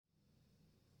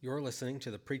You're listening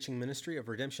to the preaching ministry of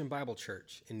Redemption Bible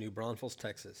Church in New Braunfels,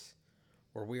 Texas,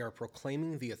 where we are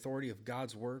proclaiming the authority of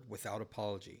God's Word without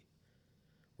apology.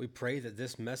 We pray that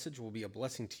this message will be a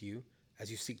blessing to you as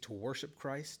you seek to worship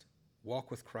Christ, walk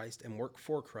with Christ, and work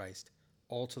for Christ,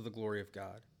 all to the glory of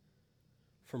God.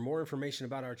 For more information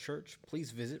about our church, please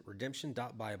visit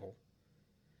redemption.bible.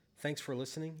 Thanks for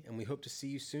listening, and we hope to see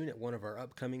you soon at one of our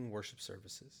upcoming worship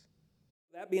services.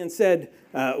 That being said,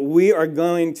 we are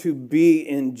going to be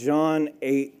in John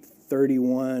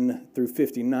 8:31 through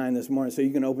 59 this morning. So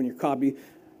you can open your copy,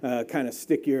 kind of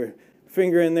stick your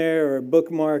finger in there or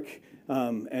bookmark,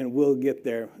 and we'll get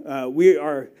there. We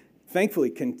are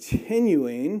thankfully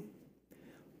continuing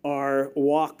our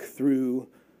walk through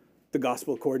the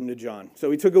gospel according to John. So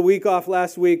we took a week off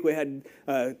last week. We had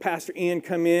Pastor Ian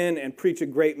come in and preach a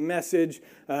great message,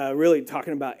 really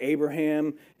talking about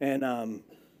Abraham, and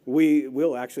we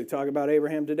will actually talk about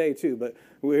Abraham today too, but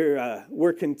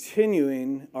we're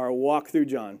continuing our walk through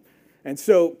John. And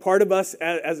so part of us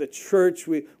as a church,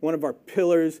 one of our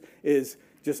pillars is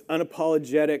just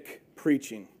unapologetic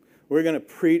preaching. We're going to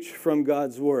preach from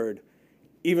God's word,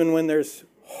 even when there's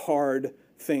hard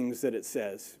things that it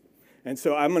says. And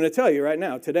so I'm going to tell you right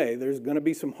now, today, there's going to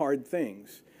be some hard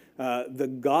things.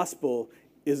 The gospel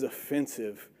is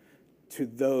offensive to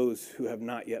those who have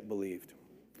not yet believed.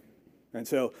 And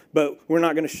so, but we're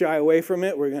not going to shy away from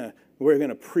it. We're going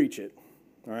to preach it.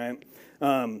 All right.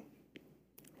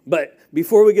 But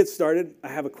before we get started, I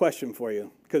have a question for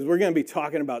you, because we're going to be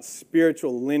talking about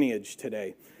spiritual lineage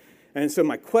today. And so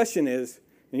my question is,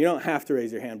 and you don't have to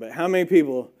raise your hand, but how many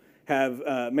people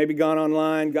have maybe gone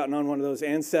online, gotten on one of those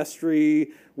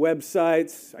ancestry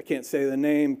websites? I can't say the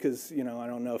name because, I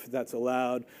don't know if that's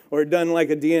allowed. Or done like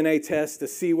a DNA test to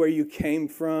see where you came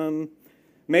from.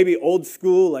 Maybe old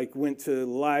school, like went to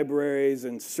libraries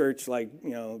and searched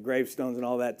gravestones and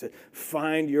all that to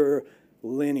find your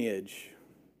lineage.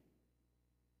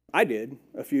 I did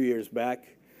a few years back.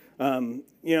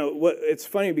 It's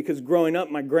funny because growing up,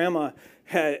 my grandma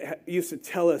used to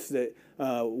tell us that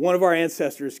one of our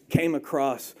ancestors came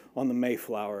across on the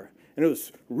Mayflower. And it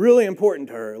was really important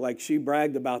to her. Like, she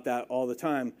bragged about that all the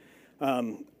time.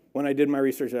 When I did my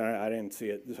research, I didn't see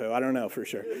it, so I don't know for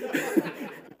sure.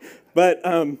 But,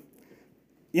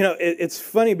 it's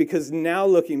funny because now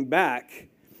looking back,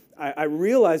 I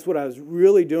realized what I was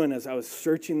really doing as I was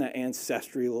searching that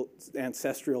ancestral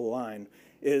line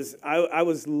is I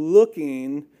was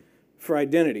looking for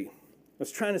identity. I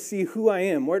was trying to see who I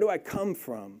am. Where do I come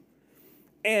from?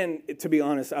 And to be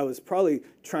honest, I was probably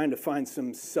trying to find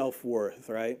some self-worth,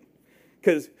 right?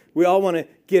 Because we all want to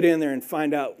get in there and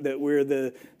find out that we're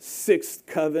the sixth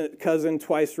cousin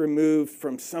twice removed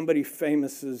from somebody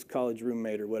famous's college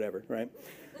roommate or whatever, right?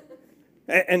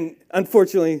 And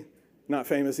unfortunately, not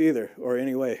famous either, or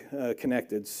any way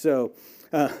connected. So,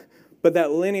 but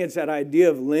that lineage, that idea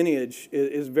of lineage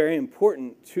is very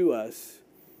important to us.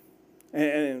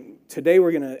 And today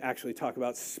we're going to actually talk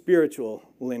about spiritual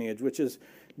lineage, which is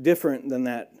different than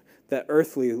that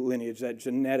earthly lineage, that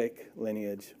genetic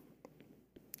lineage.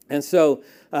 And so,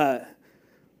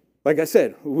 like I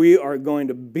said, we are going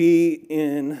to be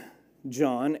in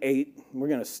John 8. We're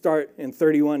going to start in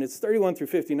 31. It's 31 through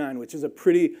 59, which is a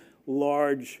pretty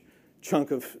large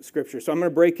chunk of Scripture. So I'm going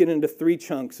to break it into 3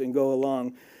 chunks and go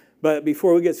along. But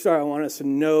before we get started, I want us to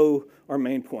know our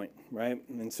main point, right?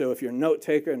 And so if you're a note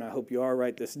taker, and I hope you are,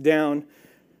 write this down.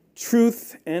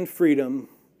 Truth and freedom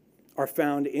are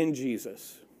found in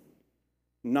Jesus,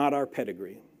 not our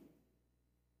pedigree.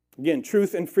 Again,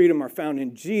 truth and freedom are found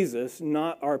in Jesus,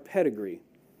 not our pedigree.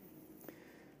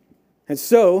 And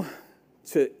so,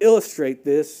 to illustrate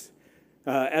this,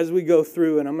 as we go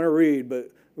through, and I'm going to read, but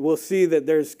we'll see that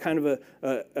there's kind of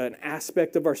an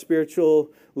aspect of our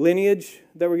spiritual lineage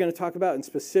that we're going to talk about, and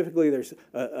specifically there's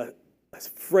a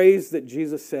phrase that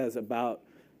Jesus says about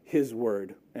his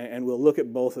word, and we'll look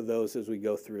at both of those as we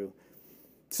go through.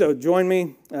 So join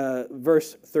me,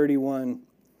 verse 31.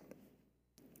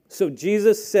 So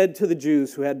Jesus said to the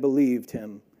Jews who had believed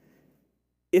him,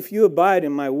 "If you abide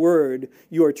in my word,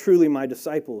 you are truly my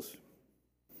disciples,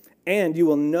 and you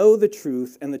will know the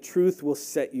truth, and the truth will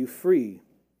set you free."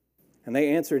 And they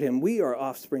answered him, "We are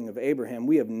offspring of Abraham.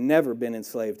 We have never been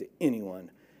enslaved to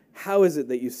anyone. How is it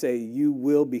that you say you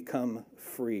will become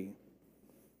free?"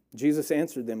 Jesus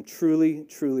answered them, "Truly,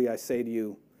 truly, I say to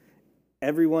you,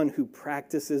 everyone who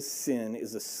practices sin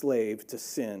is a slave to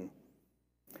sin.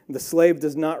 The slave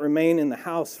does not remain in the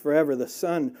house forever. The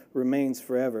son remains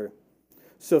forever.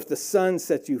 So if the Son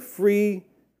sets you free,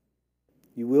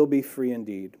 you will be free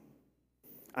indeed.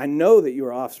 I know that you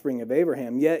are offspring of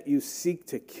Abraham, yet you seek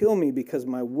to kill me because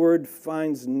my word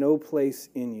finds no place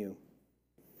in you.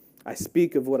 I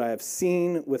speak of what I have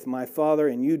seen with my Father,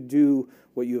 and you do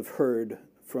what you have heard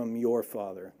from your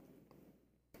father."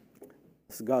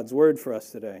 This is God's word for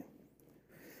us today.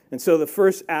 And so the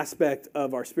first aspect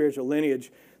of our spiritual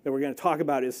lineage that we're going to talk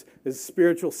about is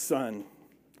spiritual sonship.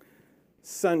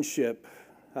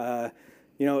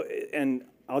 And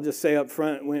I'll just say up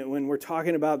front, when we're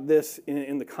talking about this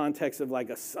in the context of like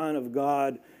a son of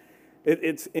God,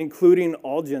 it's including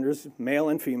all genders, male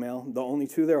and female, the only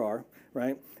two there are,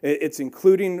 right? It's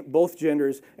including both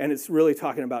genders, and it's really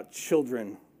talking about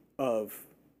children of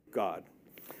God.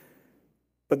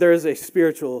 But there is a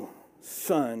spiritual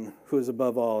son who is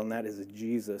above all, and that is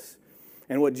Jesus.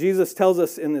 And what Jesus tells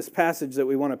us in this passage that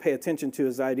we want to pay attention to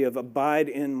is the idea of abide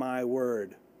in my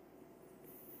word.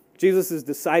 Jesus'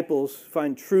 disciples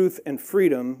find truth and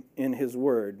freedom in his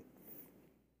word.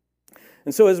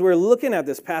 And so as we're looking at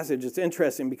this passage, it's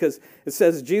interesting because it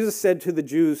says, Jesus said to the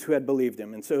Jews who had believed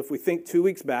him. And so if we think 2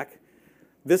 weeks back,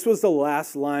 this was the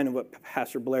last line of what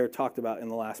Pastor Blair talked about in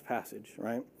the last passage,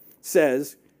 right? It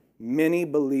says, many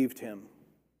believed him.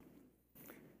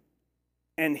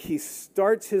 And he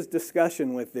starts his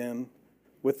discussion with them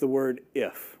with the word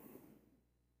if.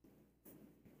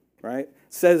 Right?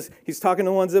 It says, he's talking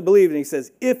to the ones that believe, and he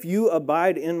says, if you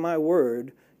abide in my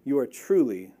word, you are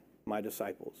truly my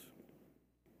disciples.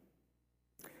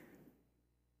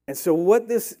 And so what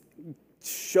this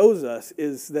shows us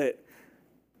is that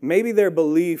maybe their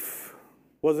belief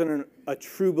wasn't a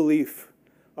true belief,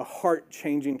 a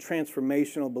heart-changing,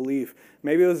 transformational belief.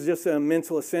 Maybe it was just a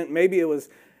mental assent. Maybe it was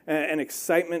an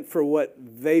excitement for what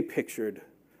they pictured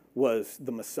was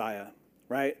the Messiah,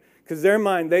 right? Because their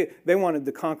mind, they wanted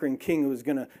the conquering king who was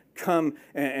going to come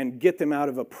and get them out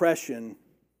of oppression,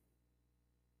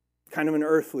 kind of an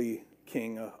earthly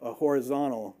king, a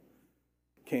horizontal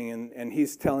king. And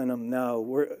he's telling them,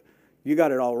 no, you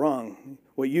got it all wrong.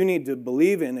 What you need to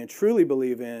believe in and truly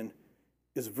believe in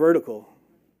is vertical.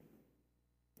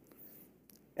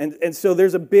 And so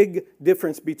there's a big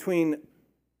difference between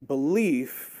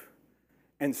belief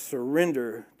and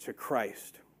surrender to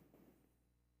Christ.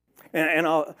 And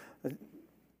I'll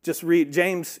just read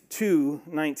James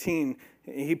 2:19.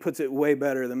 He puts it way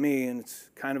better than me, and it's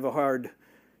kind of a hard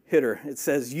hitter. It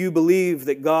says, you believe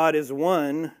that God is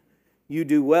one, you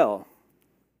do well.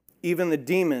 Even the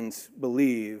demons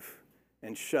believe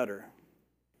and shudder.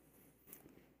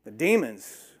 The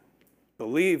demons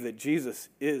believe that Jesus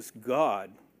is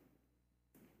God.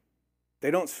 They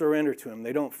don't surrender to him.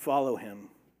 They don't follow him.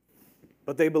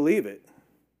 But they believe it.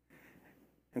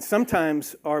 And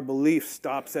sometimes our belief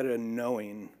stops at a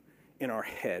knowing in our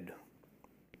head.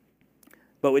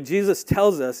 But what Jesus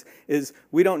tells us is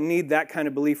we don't need that kind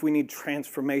of belief. We need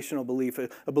transformational belief,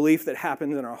 a belief that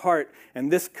happens in our heart.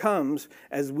 And this comes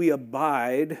as we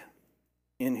abide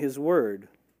in his word.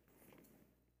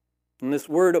 And this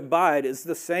word abide is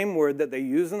the same word that they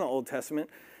use in the Old Testament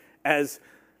as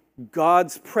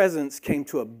God's presence came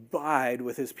to abide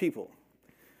with his people.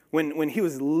 When he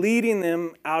was leading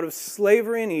them out of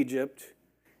slavery in Egypt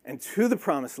and to the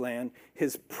promised land,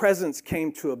 his presence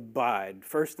came to abide.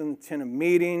 First in the tent of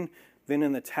meeting, then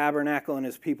in the tabernacle, and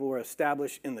his people were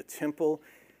established in the temple.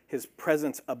 His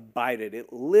presence abided.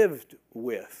 It lived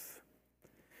with.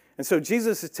 And so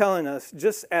Jesus is telling us,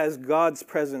 just as God's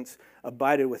presence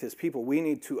abided with his people, we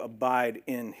need to abide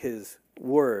in his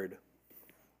word.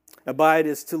 Abide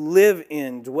is to live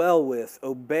in, dwell with,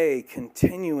 obey,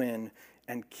 continue in,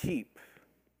 and keep.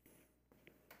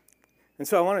 And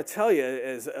so I want to tell you,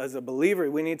 as a believer,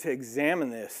 we need to examine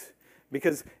this.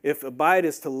 Because if abide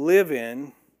is to live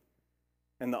in,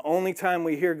 and the only time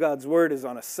we hear God's word is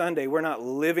on a Sunday, we're not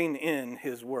living in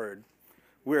his word.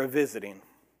 We're visiting.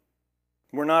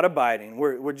 We're not abiding.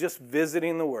 We're just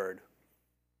visiting the word.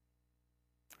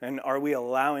 And are we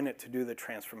allowing it to do the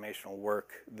transformational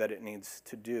work that it needs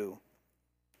to do?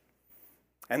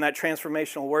 And that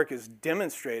transformational work is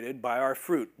demonstrated by our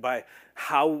fruit, by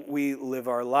how we live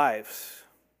our lives.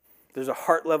 There's a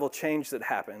heart level change that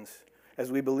happens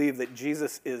as we believe that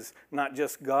Jesus is not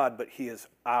just God, but he is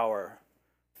our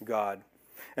God.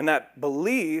 And that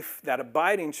belief, that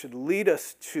abiding, should lead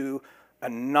us to a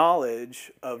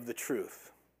knowledge of the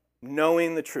truth,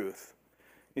 knowing the truth.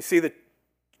 You see, the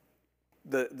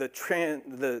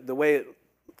way it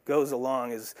goes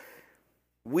along is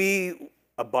we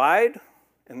abide,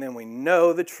 and then we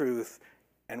know the truth,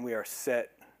 and we are set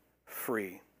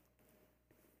free.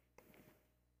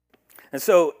 And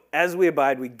so, as we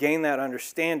abide, we gain that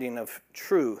understanding of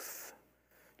truth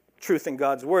in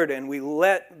God's word, and we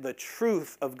let the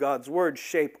truth of God's word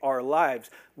shape our lives.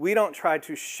 We don't try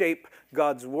to shape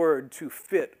God's word to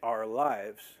fit our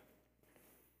lives.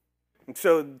 And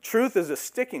so truth is a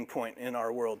sticking point in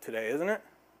our world today, isn't it?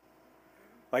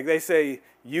 Like they say,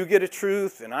 you get a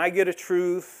truth and I get a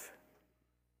truth,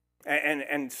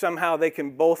 and somehow they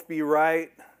can both be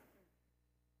right,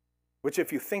 which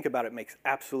if you think about it makes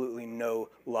absolutely no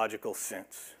logical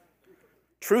sense.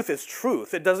 Truth is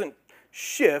truth. It doesn't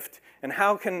shift, and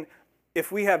how can,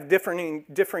 if we have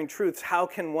differing truths, how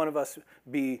can one of us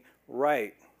be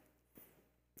right?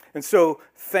 And so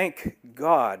thank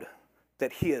God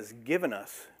that he has given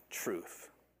us truth.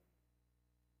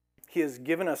 He has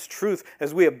given us truth.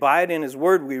 As we abide in his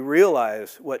word, we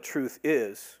realize what truth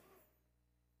is.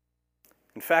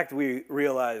 In fact, we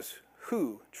realize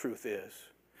who truth is.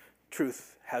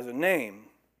 Truth has a name.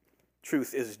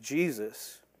 Truth is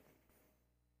Jesus.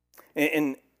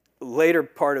 In later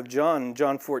part of John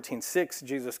 14:6,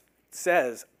 Jesus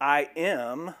says, I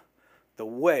am the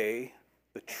way,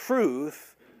 the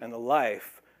truth, and the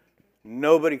life.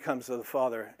 Nobody comes to the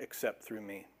Father except through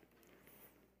me.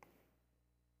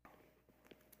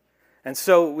 And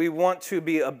so we want to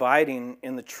be abiding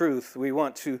in the truth. We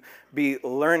want to be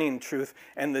learning truth.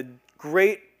 And the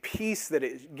great peace that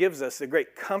it gives us, the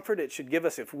great comfort it should give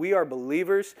us if we are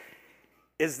believers,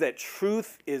 is that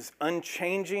truth is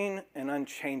unchanging and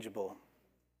unchangeable,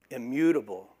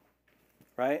 immutable,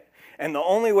 right? And the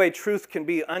only way truth can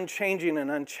be unchanging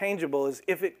and unchangeable is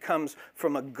if it comes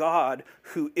from a God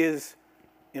who is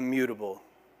immutable,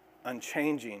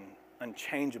 unchanging,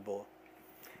 unchangeable.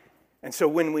 And so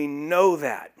when we know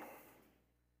that,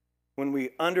 when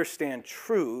we understand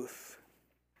truth,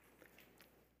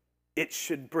 it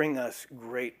should bring us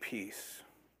great peace.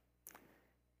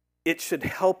 It should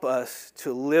help us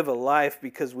to live a life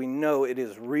because we know it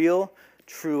is real,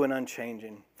 true, and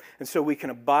unchanging. And so we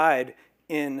can abide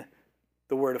in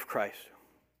the word of Christ.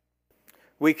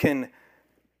 We can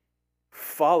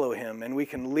follow him, and we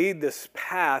can lead this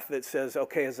path that says,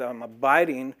 okay, as I'm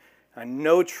abiding, I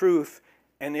know truth,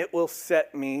 and it will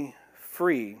set me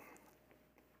free.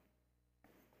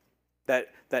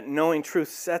 That knowing truth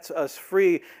sets us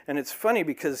free. And it's funny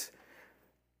because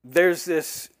there's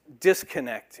this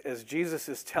disconnect as Jesus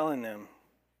is telling them.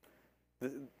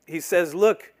 He says,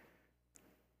 look,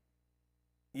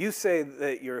 you say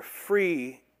that you're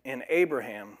free in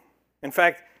Abraham. In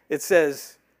fact, it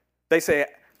says, they say,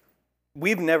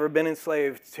 we've never been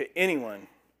enslaved to anyone,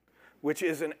 which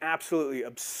is an absolutely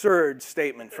absurd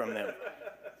statement from them.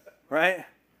 Right?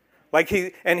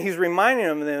 He's reminding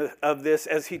them of this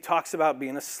as he talks about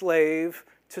being a slave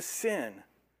to sin.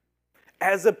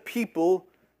 As a people,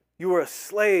 you were a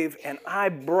slave, and I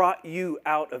brought you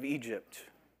out of Egypt.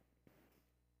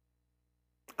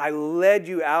 I led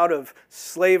you out of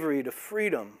slavery to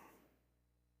freedom.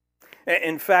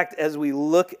 In fact, as we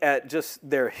look at just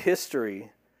their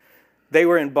history, they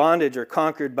were in bondage or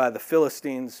conquered by the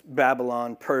Philistines,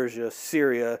 Babylon, Persia,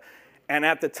 Syria. And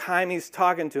at the time he's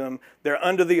talking to them, they're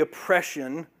under the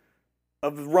oppression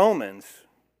of the Romans.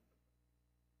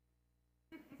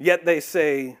 Yet they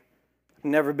say,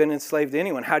 never been enslaved to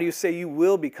anyone. How do you say you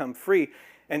will become free?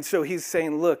 And so he's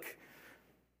saying, look,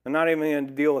 I'm not even going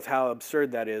to deal with how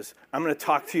absurd that is. I'm going to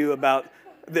talk to you about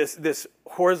this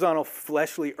horizontal,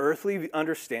 fleshly, earthly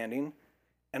understanding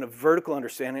and a vertical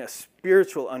understanding, a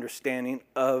spiritual understanding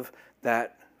of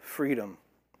that freedom.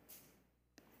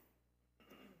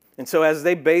 And so as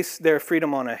they base their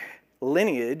freedom on a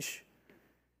lineage,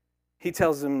 he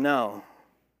tells them no.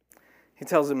 He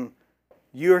tells them,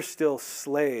 you're still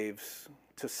slaves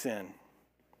to sin.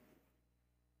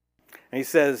 And he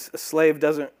says, a slave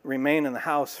doesn't remain in the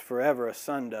house forever, a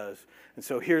son does. And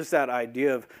so here's that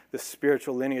idea of the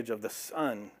spiritual lineage of the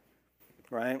son,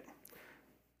 right?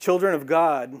 Children of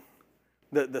God,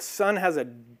 the son has a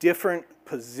different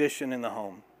position in the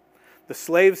home. The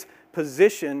slave's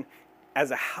position as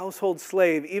a household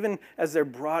slave, even as they're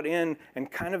brought in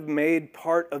and kind of made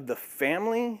part of the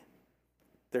family,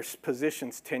 their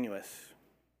position's tenuous.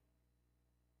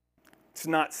 It's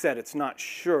not set, it's not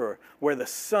sure. Where the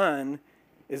son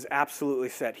is absolutely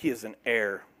set. He is an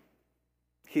heir.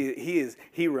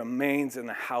 He remains in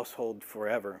the household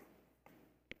forever.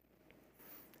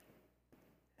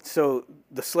 So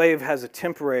the slave has a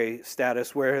temporary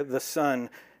status where the son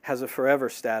has a forever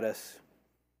status.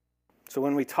 So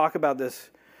when we talk about this,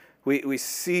 we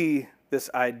see this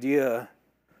idea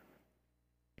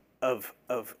of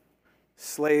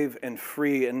slave and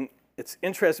free. And it's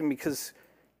interesting because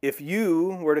if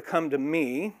you were to come to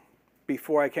me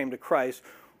before I came to Christ,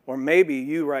 or maybe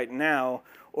you right now,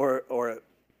 or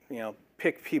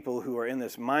pick people who are in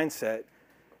this mindset,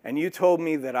 and you told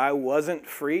me that I wasn't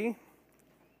free,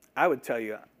 I would tell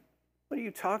you, what are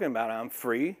you talking about? I'm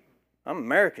free. I'm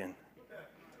American.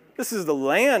 This is the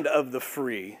land of the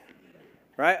free.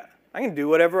 right? I can do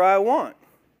whatever I want.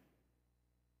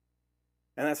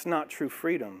 And that's not true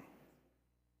freedom.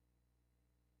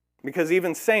 Because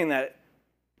even saying that,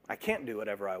 I can't do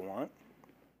whatever I want,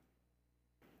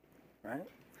 right?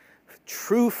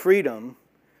 True freedom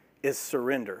is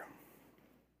surrender.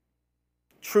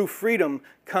 True freedom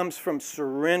comes from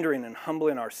surrendering and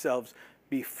humbling ourselves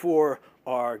before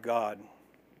our God.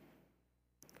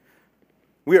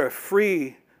 We are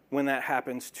free when that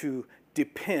happens to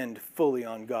depend fully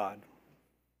on God.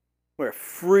 We're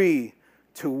free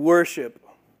to worship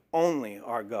only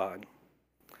our God.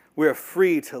 We're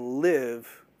free to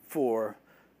live for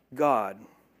God.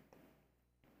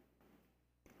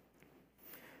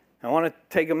 I want to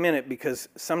take a minute because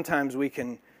sometimes we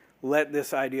can let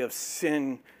this idea of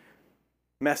sin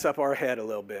mess up our head a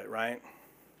little bit, right?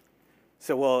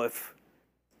 So, well,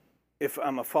 if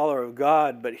I'm a follower of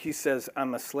God, but he says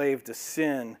I'm a slave to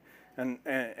sin,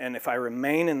 and if I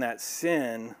remain in that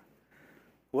sin,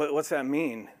 what's that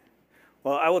mean?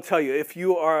 Well, I will tell you, if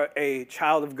you are a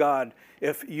child of God,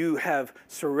 if you have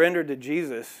surrendered to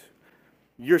Jesus,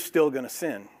 you're still going to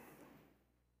sin.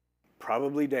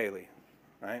 Probably daily,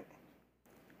 right?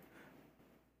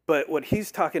 But what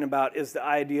he's talking about is the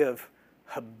idea of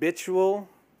habitual,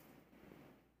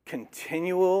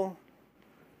 continual,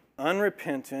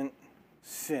 unrepentant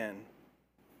sin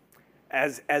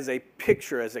as a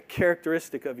picture, as a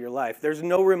characteristic of your life. There's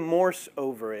no remorse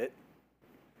over it.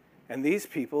 And these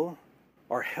people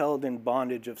are held in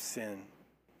bondage of sin.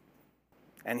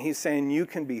 And he's saying you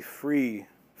can be free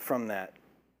from that.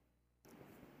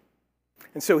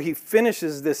 And so he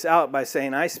finishes this out by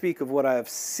saying, I speak of what I have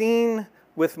seen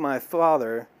with my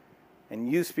Father,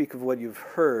 and you speak of what you've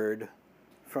heard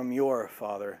from your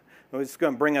father. It's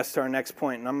going to bring us to our next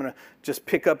point, and I'm going to just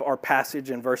pick up our passage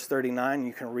in verse 39.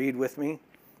 You can read with me. It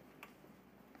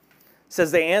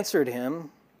says, they answered him,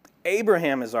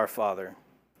 Abraham is our father.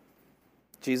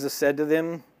 Jesus said to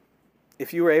them,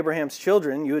 if you were Abraham's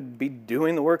children, you would be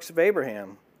doing the works of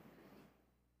Abraham.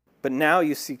 But now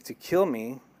you seek to kill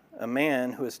me, a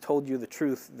man who has told you the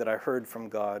truth that I heard from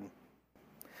God.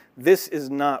 This is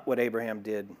not what Abraham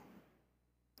did.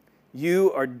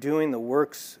 You are doing the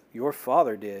works your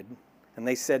father did. And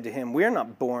they said to him, we are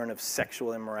not born of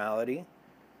sexual immorality.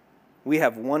 We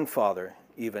have one Father,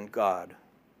 even God.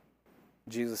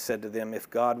 Jesus said to them, if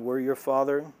God were your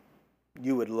Father,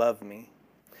 you would love me.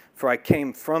 For I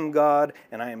came from God,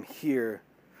 and I am here.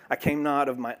 I came not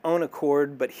of my own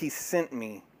accord, but he sent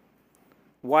me.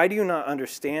 Why do you not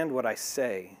understand what I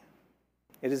say?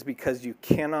 It is because you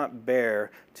cannot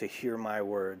bear to hear my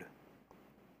word.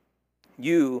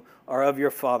 You are of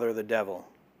your father the devil,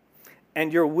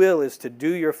 and your will is to do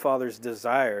your father's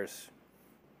desires.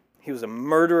 He was a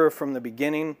murderer from the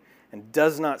beginning and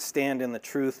does not stand in the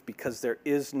truth because there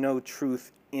is no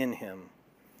truth in him.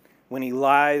 When he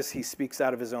lies, he speaks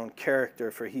out of his own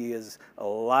character, for he is a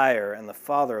liar and the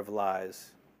father of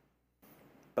lies.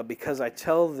 But because I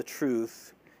tell the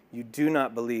truth, you do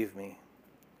not believe me.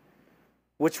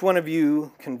 Which one of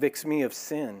you convicts me of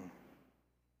sin?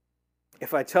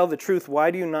 If I tell the truth,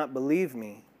 why do you not believe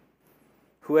me?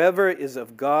 Whoever is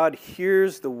of God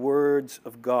hears the words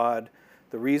of God.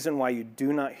 The reason why you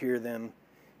do not hear them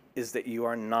is that you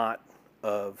are not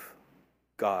of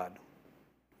God.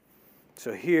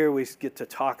 So here we get to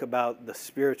talk about the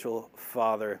spiritual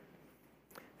father.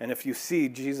 And if you see,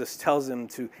 Jesus tells him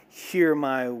to hear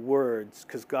my words,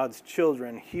 because God's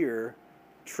children hear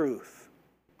truth.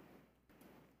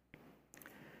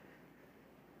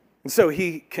 And so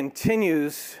he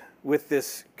continues with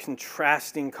this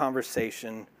contrasting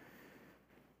conversation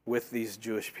with these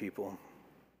Jewish people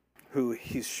who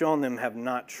he's shown them have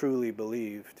not truly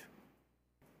believed.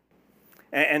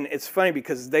 And it's funny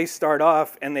because they start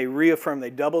off and they reaffirm,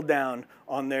 they double down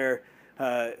on their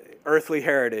earthly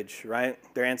heritage, right?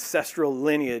 Their ancestral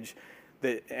lineage.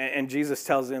 And Jesus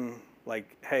tells them,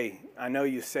 like, hey, I know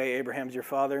you say Abraham's your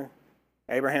father.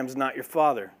 Abraham's not your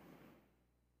father.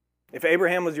 If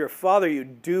Abraham was your father,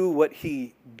 you'd do what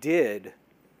he did.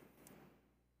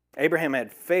 Abraham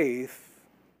had faith,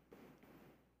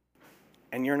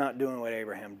 and you're not doing what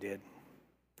Abraham did.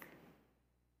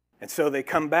 And so they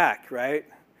come back, right?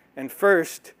 And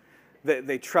first,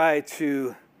 they try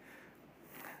to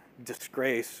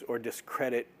disgrace or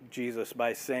discredit Jesus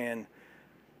by saying,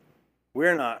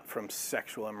 we're not from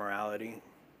sexual immorality.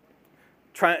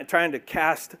 Trying to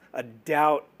cast a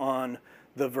doubt on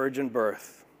the virgin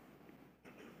birth.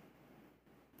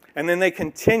 And then they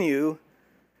continue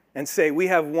and say, we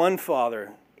have one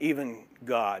Father, even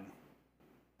God.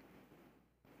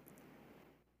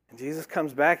 And Jesus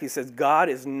comes back, he says, God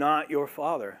is not your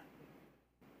father.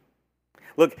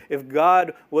 Look, if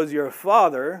God was your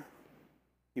father,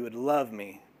 you would love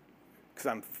me because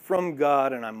I'm from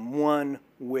God and I'm one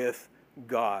with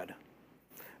God.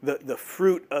 The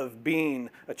fruit of being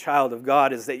a child of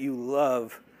God is that you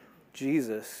love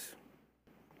Jesus.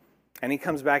 And he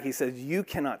comes back, he says, you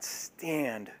cannot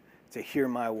stand to hear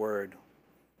my word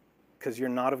because you're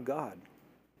not of God.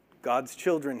 God's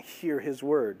children hear his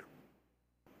word.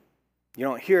 You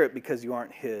don't hear it because you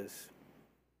aren't his.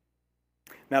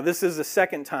 Now, this is the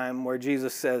second time where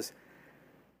Jesus says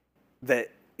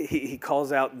that he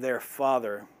calls out their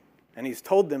father. And he's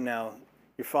told them now,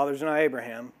 your father's not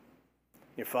Abraham.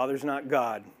 Your father's not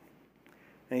God.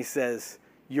 And he says,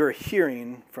 you're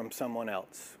hearing from someone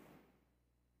else.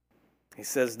 He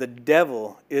says, the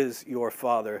devil is your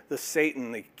father, the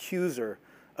Satan, the accuser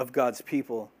of God's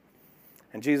people.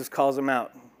 And Jesus calls him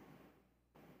out.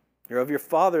 You're of your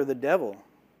father, the devil,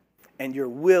 and your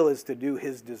will is to do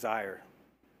his desire.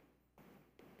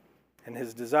 And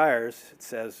his desires, it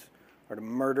says, are to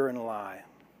murder and lie.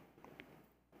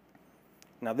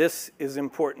 Now this is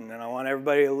important, and I want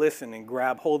everybody to listen and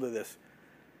grab hold of this.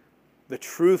 The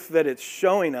truth that it's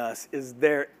showing us is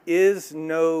there is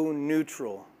no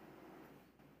neutral.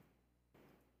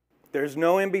 There's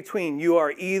no in between. You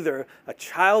are either a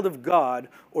child of God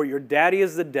or your daddy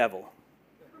is the devil.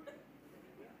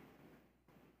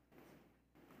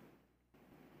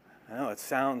 I know it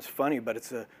sounds funny, but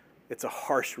it's a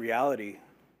harsh reality.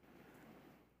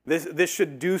 This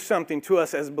should do something to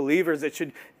us as believers. It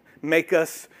should make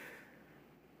us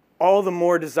all the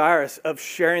more desirous of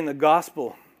sharing the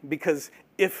gospel. Because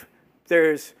if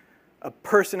there's a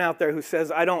person out there who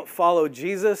says, I don't follow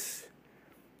Jesus,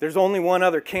 there's only one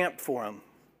other camp for them.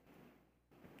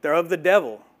 They're of the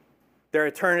devil. Their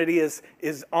eternity is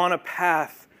on a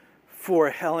path for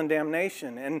hell and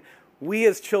damnation. And we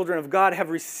as children of God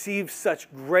have received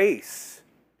such grace.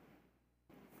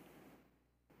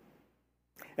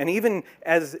 And even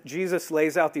as Jesus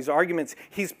lays out these arguments,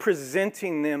 he's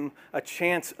presenting them a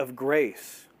chance of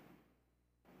grace.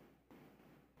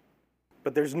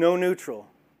 But there's no neutral.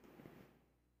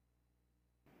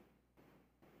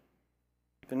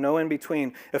 There's no in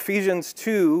between. Ephesians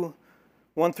 2,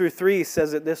 1 through 3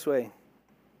 says it this way.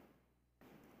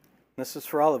 This is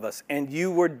for all of us. And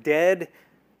you were dead,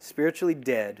 spiritually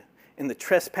dead, in the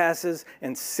trespasses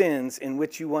and sins in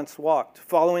which you once walked,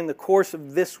 following the course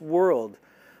of this world,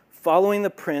 following the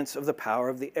prince of the power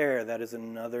of the air. That is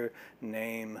another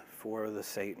name for the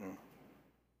Satan.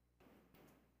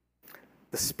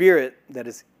 The spirit that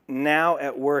is now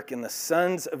at work in the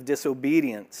sons of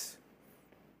disobedience,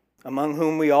 among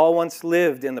whom we all once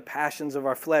lived in the passions of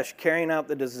our flesh, carrying out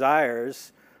the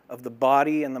desires of the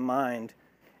body and the mind,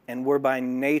 and were by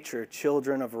nature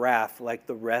children of wrath like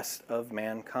the rest of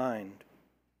mankind.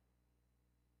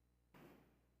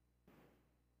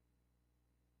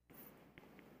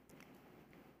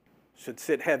 Should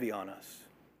sit heavy on us,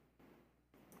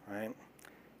 right?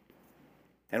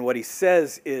 And what he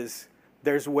says is,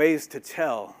 there's ways to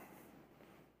tell.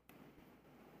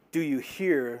 Do you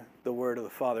hear the word of the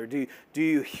Father? Do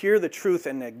you hear the truth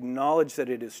and acknowledge that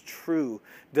it is true?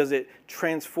 Does it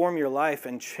transform your life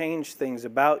and change things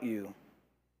about you?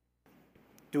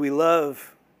 Do we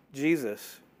love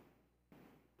Jesus?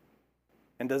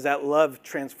 And does that love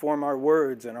transform our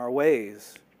words and our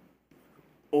ways?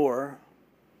 Or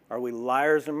are we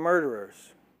liars and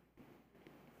murderers?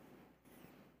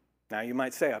 Now you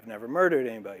might say, I've never murdered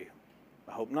anybody.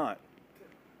 I hope not.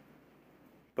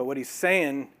 But what he's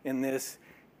saying in this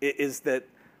is that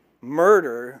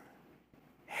murder,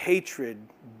 hatred,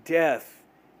 death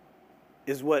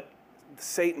is what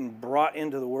Satan brought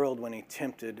into the world when he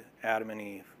tempted Adam and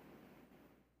Eve.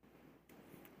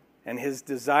 And his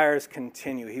desires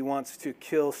continue. He wants to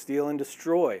kill, steal, and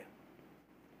destroy.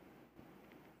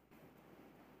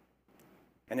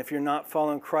 And if you're not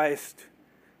following Christ,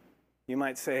 you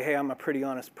might say, hey, I'm a pretty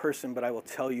honest person, but I will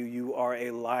tell you, you are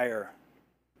a liar.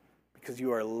 Because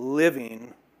you are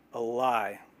living a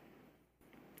lie.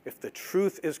 If the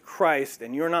truth is Christ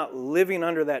and you're not living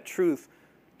under that truth,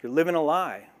 you're living a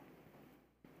lie.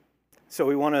 So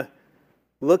we want to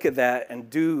look at that and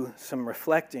do some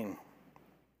reflecting.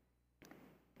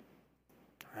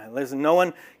 All right, listen, no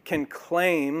one can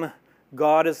claim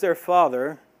God as their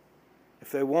Father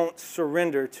if they won't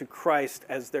surrender to Christ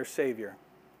as their Savior.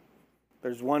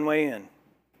 There's one way in.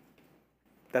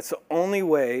 That's the only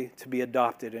way to be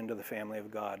adopted into the family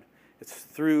of God. It's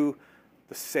through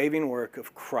the saving work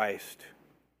of Christ,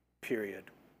 period.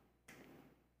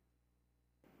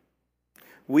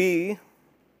 We,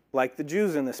 like the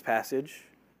Jews in this passage,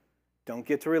 don't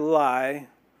get to rely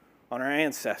on our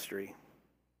ancestry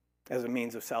as a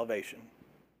means of salvation.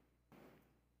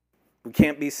 We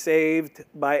can't be saved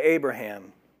by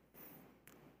Abraham.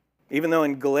 Even though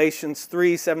in Galatians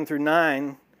 3, 7 through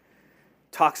 9,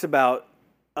 talks about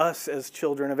us as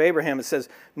children of Abraham. It says,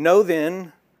 "Know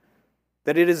then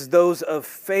that it is those of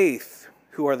faith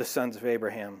who are the sons of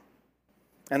Abraham.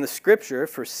 And the scripture,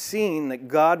 foreseeing that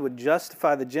God would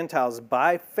justify the Gentiles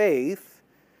by faith,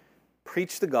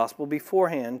 preached the gospel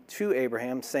beforehand to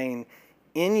Abraham, saying,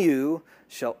 'In you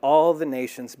shall all the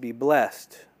nations be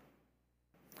blessed.'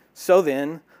 So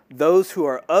then, those who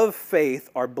are of faith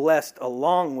are blessed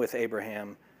along with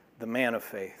Abraham, the man of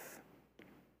faith."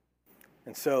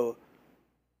 And so,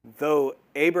 though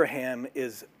Abraham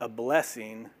is a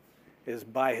blessing, is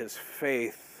by his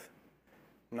faith,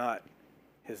 not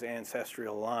his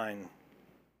ancestral line.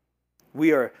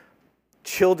 We are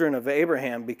children of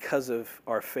Abraham because of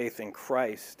our faith in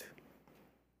Christ.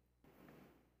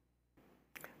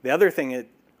 The other thing that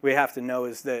we have to know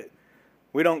is that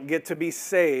we don't get to be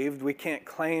saved. We can't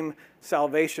claim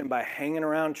salvation by hanging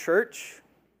around church.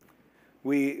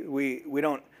 We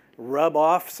don't rub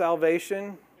off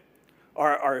salvation.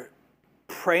 Our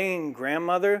praying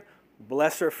grandmother,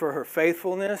 bless her for her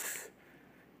faithfulness,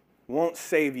 won't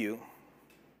save you.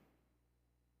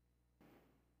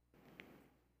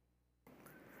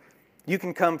 You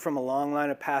can come from a long line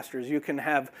of pastors. You can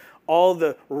have all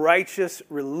the righteous,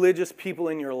 religious people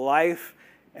in your life,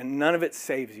 and none of it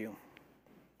saves you.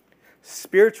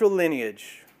 Spiritual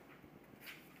lineage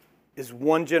is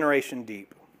one generation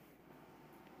deep.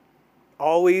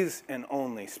 Always and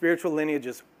only. Spiritual lineage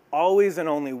is always and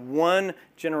only one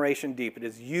generation deep. It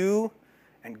is you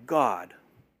and God.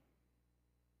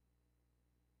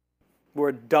 We're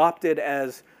adopted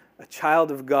as a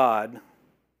child of God,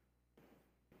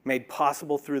 made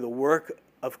possible through the work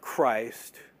of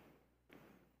Christ,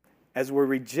 as we're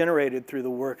regenerated through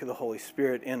the work of the Holy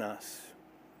Spirit in us.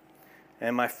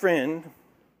 And my friend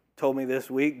told me this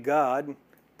week, God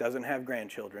doesn't have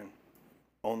grandchildren,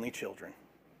 only children.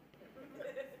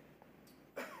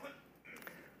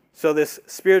 So this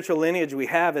spiritual lineage we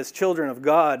have as children of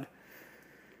God,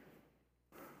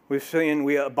 we've seen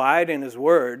we abide in His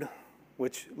Word,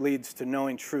 which leads to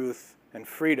knowing truth and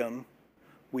freedom.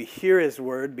 We hear His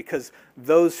Word because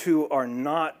those who are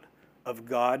not of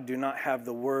God do not have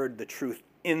the Word, the truth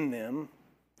in them,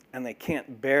 and they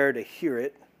can't bear to hear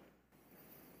it.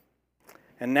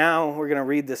 And now we're going to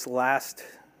read this last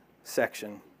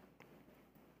section.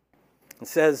 It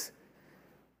says,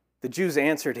 "The Jews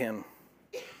answered him,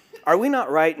 'Are we not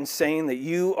right in saying that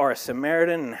you are a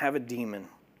Samaritan and have a demon?'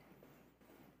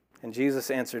 And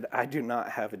Jesus answered, 'I do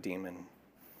not have a demon,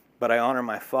 but I honor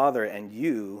my Father, and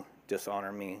you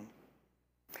dishonor me.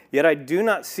 Yet I do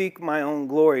not seek my own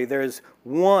glory. There is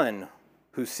one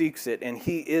who seeks it, and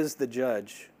He is the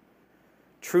judge.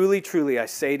 Truly, truly, I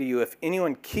say to you, if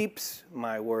anyone keeps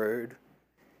my word,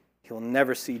 he will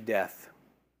never see death.'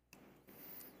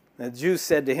 And the Jews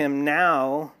said to him,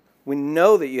 'Now we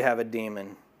know that you have a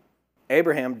demon.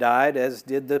 Abraham died, as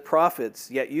did the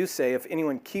prophets. Yet you say, if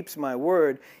anyone keeps my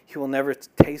word, he will never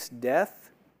taste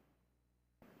death.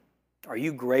 Are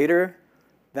you greater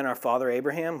than our father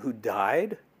Abraham, who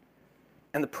died?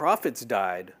 And the prophets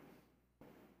died.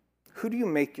 Who do you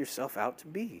make yourself out to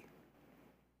be?'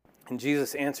 And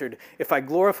Jesus answered, 'If I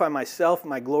glorify myself,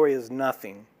 my glory is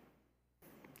nothing.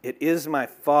 It is my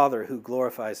Father who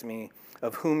glorifies me,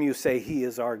 of whom you say He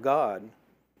is our God.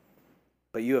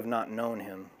 But you have not known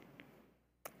Him.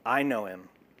 I know Him.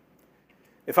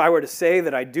 If I were to say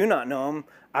that I do not know Him,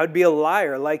 I would be a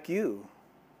liar like you.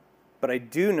 But I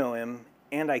do know Him,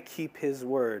 and I keep His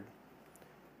word.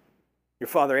 Your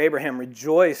father Abraham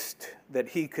rejoiced that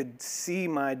he could see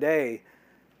my day.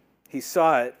 He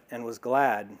saw it and was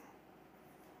glad.'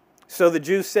 So the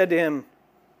Jews said to him,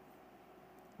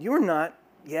 'You are not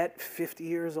yet 50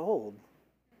 years old.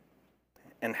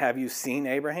 And have you seen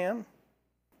Abraham?'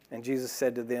 And Jesus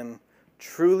said to them,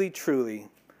 'Truly, truly,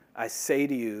 I say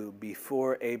to you,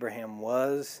 before Abraham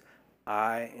was,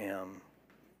 I am.'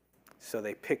 So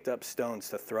they picked up stones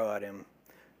to throw at him.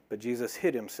 But Jesus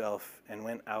hid himself and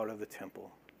went out of the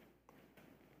temple."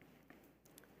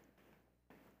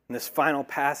 In this final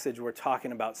passage, we're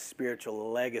talking about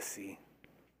spiritual legacy.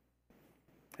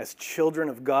 As children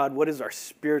of God, what is our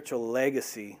spiritual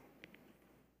legacy?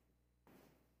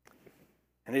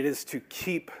 And it is to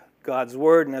keep God's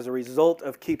word. And as a result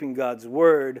of keeping God's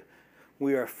word,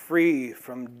 we are free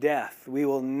from death. We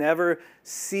will never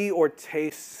see or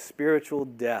taste spiritual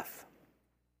death.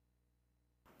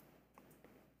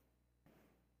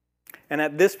 And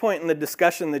at this point in the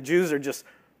discussion, the Jews are just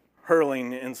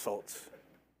hurling insults,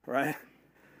 right?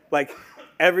 Like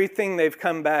everything they've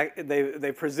come back,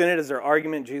 they presented as their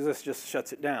argument, Jesus just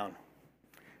shuts it down.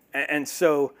 And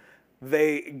so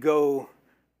they go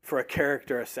for a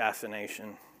character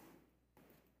assassination,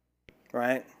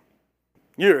 right?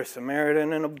 You're a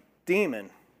Samaritan and a demon.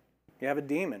 You have a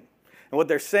demon. And what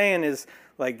they're saying is,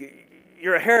 like,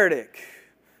 you're a heretic,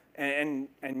 and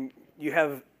you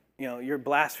have, you're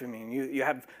blaspheming. You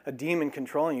have a demon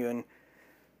controlling you. And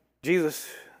Jesus,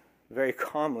 very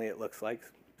calmly, it looks like,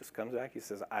 just comes back. He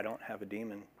says, I don't have a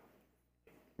demon,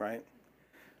 right?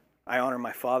 I honor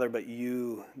my Father, but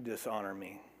you dishonor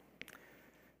me.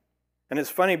 And it's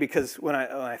funny because when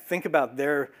I think about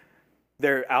their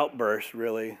outburst,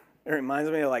 really, it reminds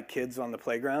me of like kids on the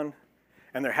playground,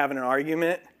 and they're having an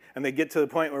argument, and they get to the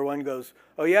point where one goes,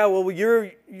 "Oh yeah, well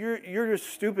you're a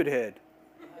stupid head.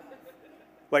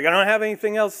 Like, I don't have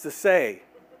anything else to say."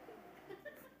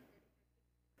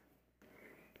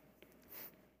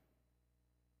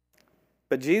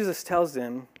 But Jesus tells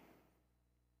them,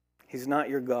 He's not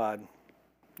your God.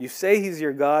 You say He's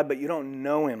your God, but you don't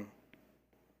know Him.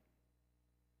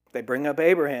 They bring up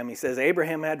Abraham. He says,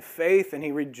 Abraham had faith and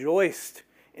he rejoiced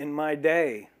in my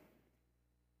day.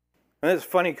 And it's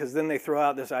funny because then they throw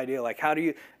out this idea like,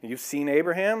 you've seen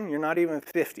Abraham? You're not even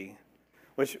 50,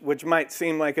 which might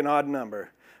seem like an odd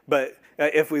number. But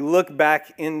if we look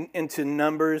back into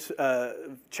Numbers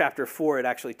chapter 4, it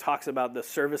actually talks about the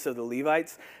service of the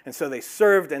Levites. And so they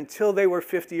served until they were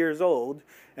 50 years old,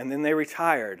 and then they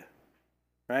retired,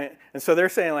 right? And so they're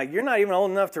saying, like, you're not even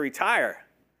old enough to retire.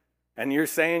 And you're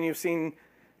saying you've seen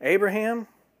Abraham?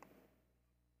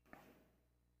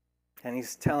 And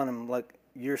he's telling him, look,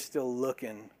 you're still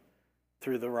looking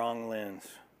through the wrong lens.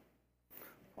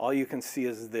 All you can see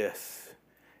is this.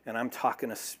 And I'm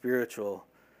talking a spiritual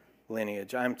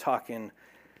lineage. I'm talking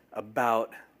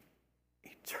about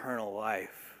eternal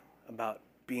life, about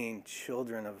being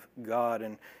children of God.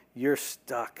 And you're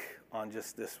stuck on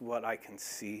just this, what I can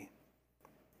see.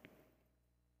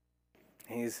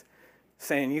 And he's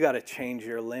saying, you got to change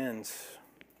your lens.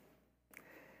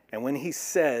 And when he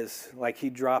says, like he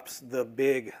drops the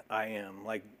big I am,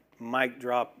 like mic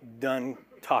drop, done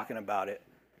talking about it,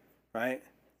 right?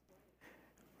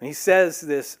 When he says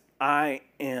this I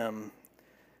am,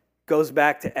 goes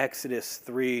back to Exodus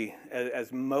 3,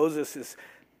 as Moses is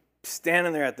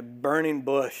standing there at the burning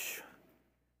bush,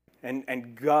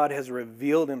 and God has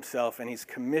revealed himself, and he's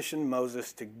commissioned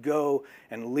Moses to go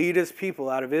and lead his people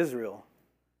out of Israel.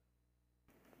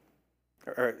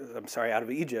 Out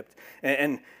of Egypt.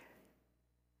 And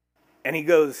he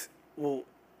goes, well,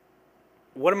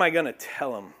 what am I going to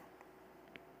tell him?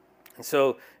 And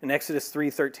so in Exodus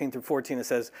 3:13 through 14, it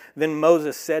says, then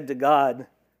Moses said to God,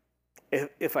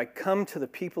 if I come to the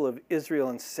people of Israel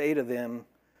and say to them,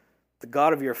 the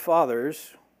God of your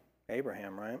fathers,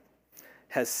 Abraham, right,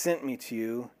 has sent me to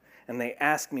you, and they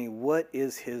ask me, what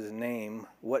is his name?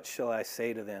 What shall I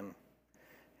say to them?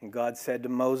 And God said to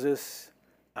Moses,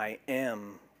 I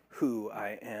am who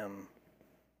I am.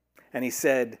 And he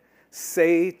said,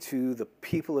 say to the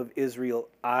people of Israel,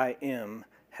 I am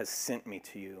has sent me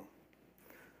to you.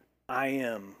 I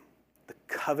am, the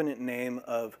covenant name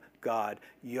of God,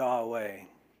 Yahweh,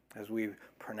 as we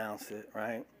pronounce it,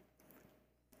 right?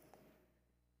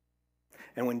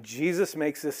 And when Jesus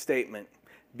makes this statement,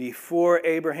 before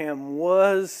Abraham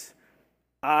was,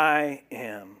 I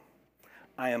am.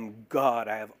 I am God.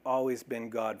 I have always been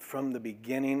God from the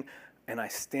beginning, and I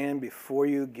stand before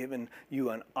you, giving you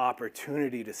an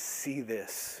opportunity to see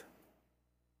this,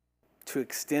 to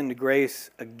extend grace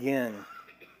again.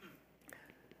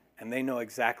 And they know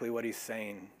exactly what he's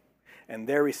saying. And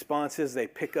their response is they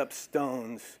pick up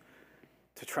stones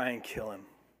to try and kill him.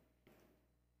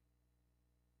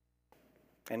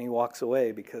 And he walks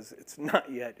away because it's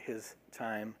not yet his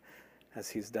time, as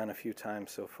he's done a few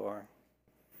times so far.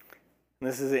 And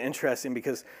this is interesting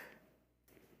because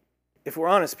if we're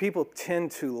honest, people tend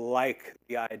to like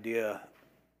the idea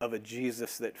of a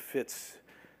Jesus that fits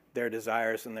their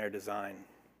desires and their design.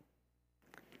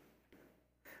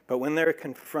 But when they're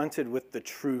confronted with the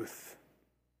truth,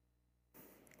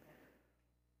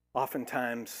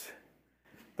 oftentimes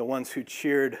the ones who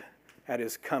cheered at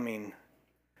his coming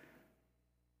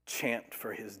chant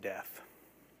for his death.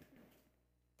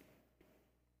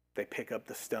 They pick up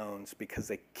the stones because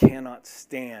they cannot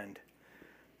stand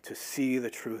to see the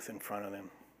truth in front of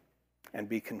them and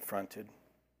be confronted.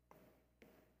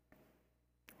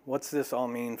 What's this all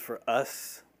mean for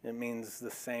us? It means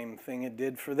the same thing it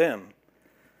did for them.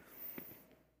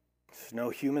 There's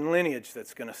no human lineage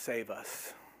that's going to save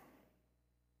us.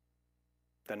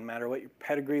 Doesn't matter what your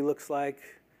pedigree looks like.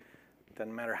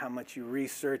 Doesn't matter how much you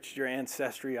researched your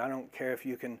ancestry. I don't care if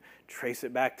you can trace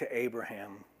it back to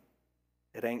Abraham.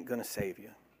 It ain't going to save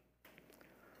you.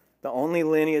 The only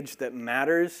lineage that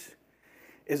matters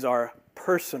is our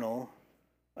personal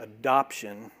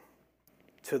adoption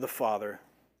to the Father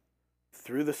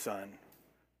through the Son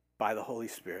by the Holy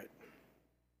Spirit.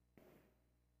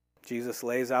 Jesus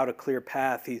lays out a clear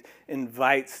path. He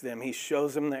invites them. He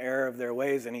shows them the error of their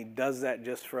ways, and he does that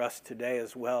just for us today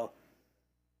as well.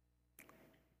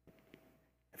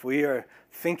 If we are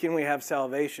thinking we have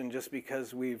salvation just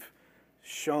because we've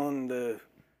shown the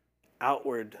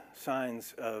outward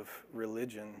signs of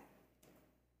religion,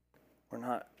 we're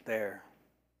not there.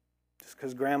 Just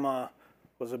because grandma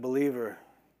was a believer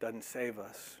doesn't save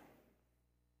us.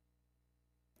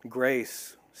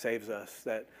 Grace saves us.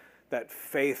 That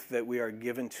faith that we are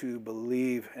given to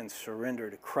believe and surrender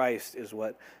to Christ is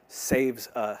what saves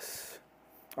us.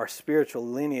 Our spiritual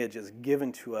lineage is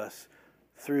given to us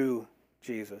through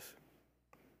Jesus.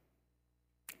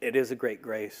 It is a great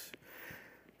grace.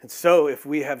 And so if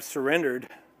we have surrendered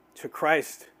to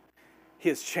Christ, he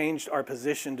has changed our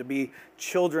position to be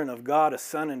children of God, a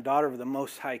son and daughter of the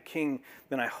Most High King.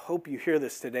 Then I hope you hear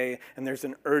this today, and there's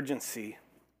an urgency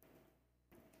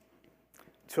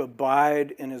to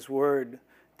abide in his word,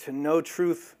 to know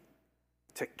truth,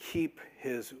 to keep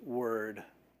his word.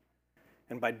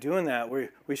 And by doing that,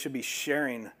 we should be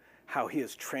sharing how he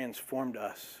has transformed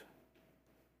us.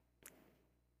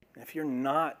 If you're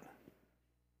not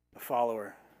a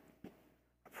follower,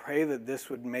 I pray that this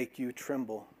would make you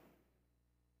tremble.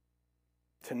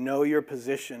 To know your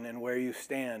position and where you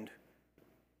stand.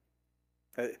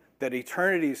 That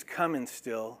eternity's coming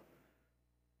still,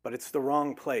 but it's the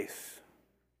wrong place.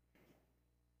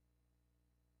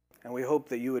 And we hope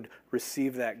that you would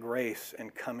receive that grace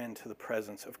and come into the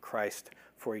presence of Christ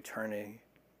for eternity.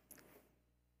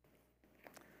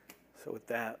 So with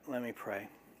that, let me pray.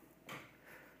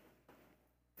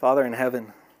 Father in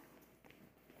heaven,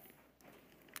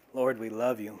 Lord, we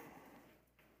love you.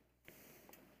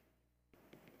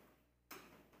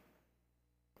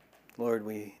 Lord,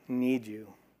 we need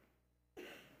you.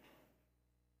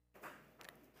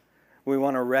 We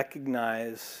want to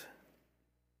recognize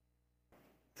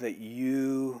that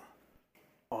you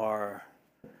are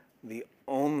the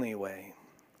only way,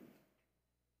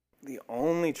 the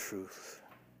only truth,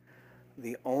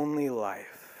 the only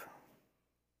life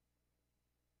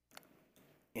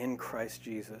in Christ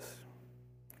Jesus.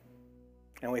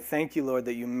 And we thank you, Lord,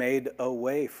 that you made a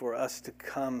way for us to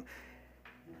come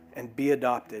and be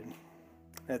adopted.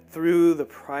 That through the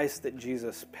price that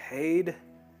Jesus paid,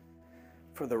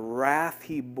 for the wrath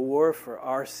he bore for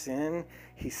our sin,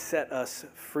 he set us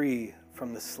free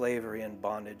from the slavery and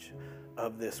bondage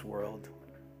of this world.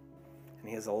 And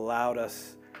he has allowed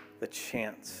us the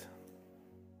chance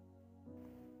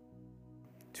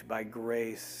to, by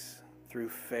grace, through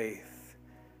faith,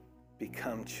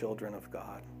 become children of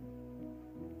God.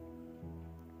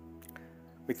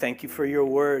 We thank you for your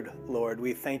word, Lord.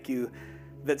 We thank you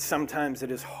that sometimes it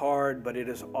is hard, but it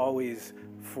is always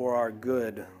for our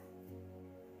good.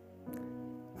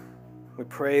 We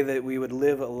pray that we would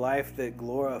live a life that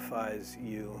glorifies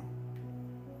you.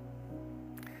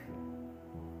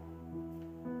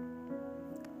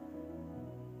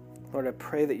 Lord, I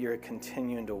pray that you're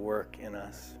continuing to work in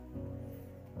us.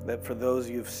 That for those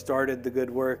you've started the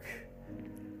good work,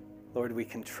 Lord, we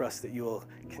can trust that you will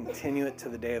continue it to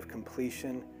the day of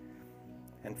completion.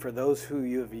 And for those who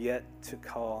you have yet to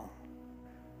call,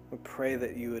 we pray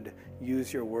that you would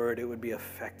use your word, it would be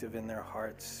effective in their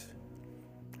hearts,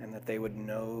 and that they would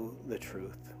know the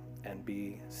truth and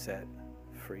be set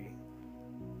free.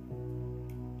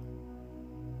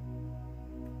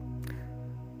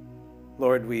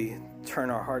 Lord, we turn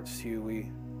our hearts to you.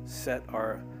 We set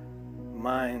our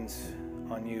minds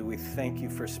on you. We thank you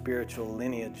for spiritual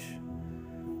lineage.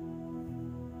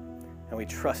 And we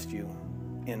trust you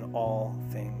in all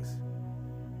things.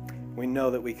 We know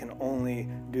that we can only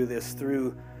do this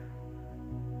through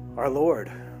our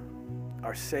Lord,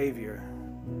 our Savior,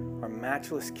 our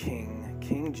matchless King,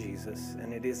 King Jesus,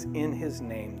 and it is in his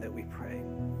name that we pray.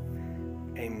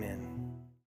 Amen.